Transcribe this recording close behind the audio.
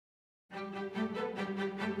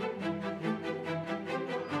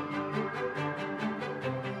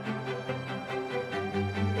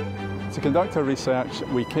To conduct our research,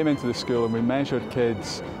 we came into the school and we measured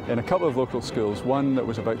kids in a couple of local schools, one that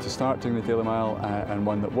was about to start doing the Daily Mile and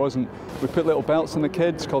one that wasn't. We put little belts on the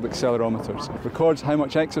kids called accelerometers. It records how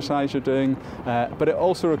much exercise you're doing, but it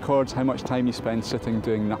also records how much time you spend sitting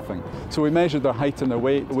doing nothing. So we measured their height and their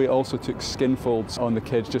weight. We also took skin folds on the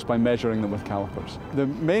kids just by measuring them with calipers. The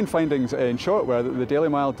main findings, in short, were that the Daily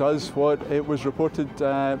Mile does what it was reported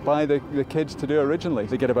by the kids to do originally.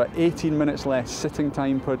 They get about 18 minutes less sitting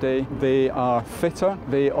time per day. They are fitter.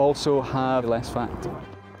 They also have less fat.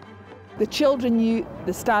 The children knew,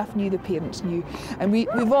 the staff knew, the parents knew, and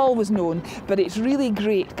we've always known, but it's really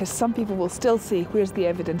great because some people will still say, where's the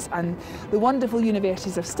evidence? And the wonderful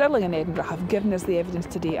universities of Stirling and Edinburgh have given us the evidence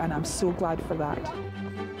today, and I'm so glad for that.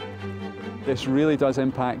 This really does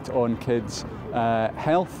impact on kids'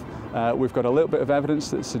 health. We've got a little bit of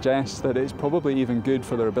evidence that suggests that it's probably even good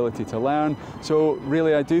for their ability to learn. So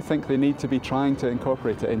really I do think they need to be trying to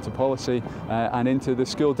incorporate it into policy and into the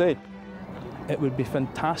school day. It would be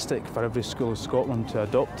fantastic for every school in Scotland to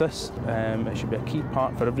adopt this. It should be a key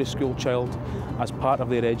part for every school child as part of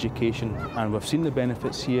their education, and we've seen the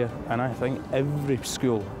benefits here, and I think every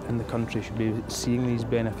school in the country should be seeing these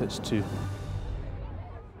benefits too.